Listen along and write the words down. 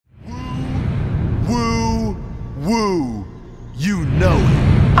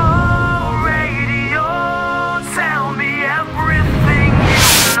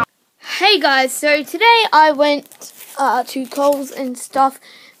guys, so today I went to Coles and stuff,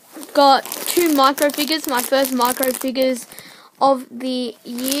 got 2 microfigures, my first microfigures of the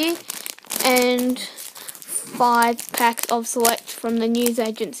year, and 5 packs of Select from the news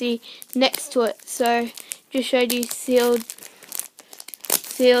agency next to it. So just showed you sealed.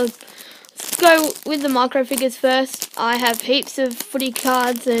 Let's go with the microfigures first. I have heaps of footy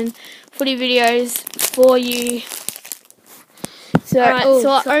cards and footy videos for you. So, I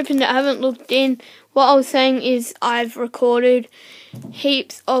opened it, I haven't looked in. What I was saying is I've recorded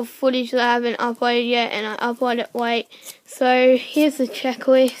heaps of footage that I haven't uploaded yet, and I upload it late. So here's the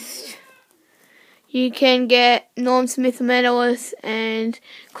checklist. You can get Norm Smith medalists and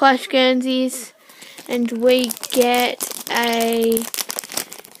Clash Guernseys, and we get a...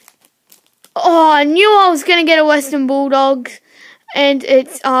 Oh, I knew I was going to get a Western Bulldogs. And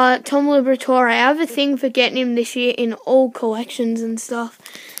it's Tom Liberatore. I have a thing for getting him this year in all collections and stuff.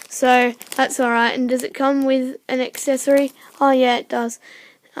 So that's alright. And does it come with an accessory? Oh yeah, it does.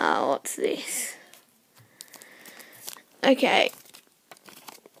 What's this? Okay.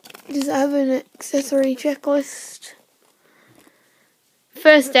 Does it have an accessory checklist?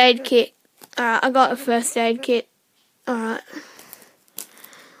 First aid kit. Alright, I got a first aid kit. Alright.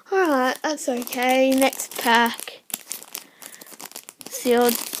 Alright, that's okay. Next pack.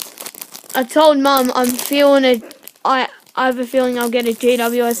 Sealed. I told Mum I'm feeling I have a feeling I'll get a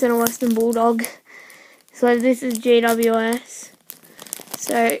GWS and a Western Bulldog. So this is GWS.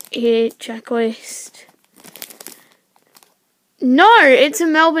 So here, checklist. No, it's a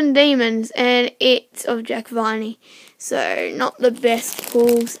Melbourne Demons and it's of Jack Viney. So not the best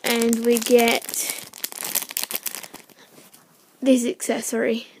pulls, and we get this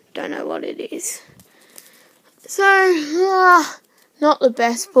accessory. Don't know what it is. So not the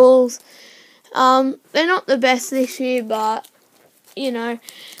best pulls. They're not the best this year, but, you know,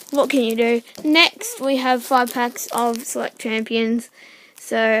 what can you do? Next, we have 5 packs of Select Champions.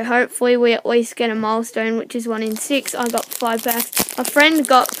 So, hopefully we at least get a milestone, which is 1 in 6. I got 5 packs. A friend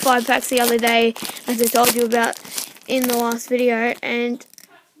got 5 packs the other day, as I told you about in the last video, and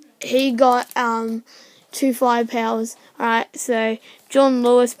he got 2 5 powers. Alright, so John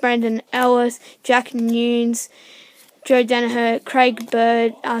Lewis, Brandon Ellis, Jack Nunes, Joe Danaher, Craig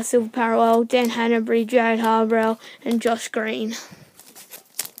Bird, Silver Parallel, Dan Hanbury, Jared Harbrell, and Josh Green.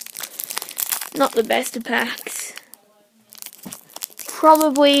 Not the best of packs.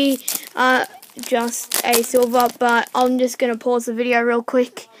 Probably just a silver, but I'm just going to pause the video real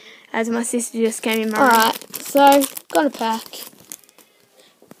quick as my sister just came in my room. Alright, so got a pack.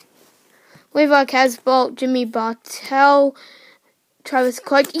 Levi Casbolt, Jimmy Bartell, Travis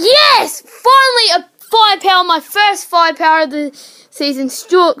Cloak. Yes! Finally a 5 power, my first 5 power of the season.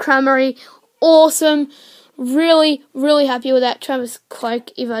 Stuart Cramery, awesome. Really, really happy with that. Travis Cloak,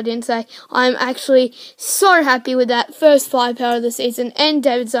 if I didn't say. I'm actually so happy with that first 5 power of the season. And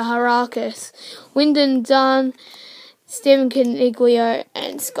David Zaharakis, Wyndon Dunn, Stephen Caniglio,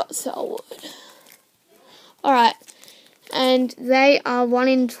 and Scott Selwood. Alright, and they are 1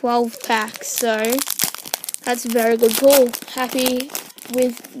 in 12 packs, so that's a very good pull. Happy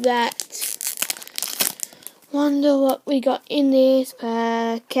with that. Wonder what we got in this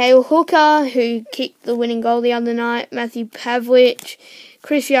pack. Cale Hooker, who kicked the winning goal the other night. Matthew Pavlich,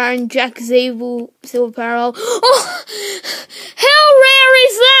 Chris Yaron, Jack Zeeble, Silver Parallel. Oh! How rare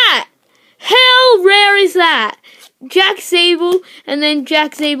is that? How rare is that? Jack Zeeble, and then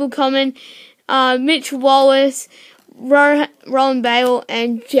Jack Zeeble coming. Mitch Wallace, Rowan Bale,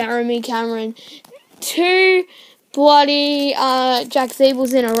 and Jeremy Cameron. 2 bloody Jack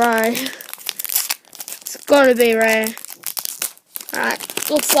Zeebles in a row. It's gotta be rare. Alright,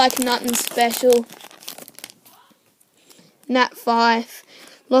 looks like nothing special. Nat Fife,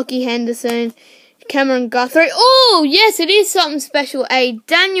 Lockie Henderson, Cameron Guthrie. Oh, yes, it is something special. A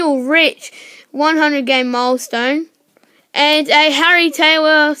Daniel Rich 100 game milestone. And a Harry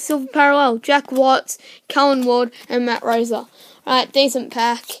Taylor Silver Parallel, Jack Watts, Cullen Ward, and Matt Rosa. Alright, decent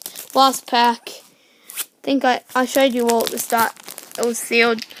pack. Last pack. I think I showed you all at the start. It was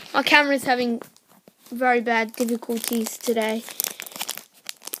sealed. My camera's having very bad difficulties today.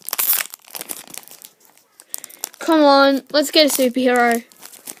 Come on, let's get a superhero.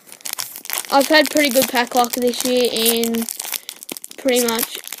 I've had pretty good pack luck this year in pretty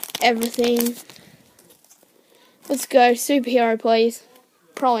much everything. Let's go, superhero please.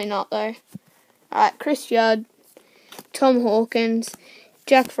 Probably not though. Alright, Chris Judd, Tom Hawkins,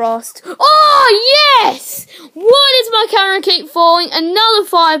 Jack Frost. Oh yes! Why does my camera keep falling? Another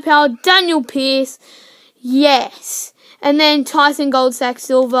 5 power, Daniel Pearce. Yes. And then Tyson Goldsack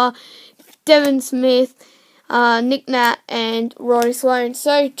Silver, Devon Smith, Nick Nat, and Rory Sloane.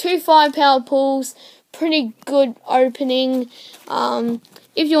 So 2 5-power pulls, pretty good opening.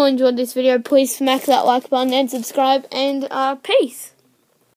 If you enjoyed this video, please smack that like button and subscribe, and peace.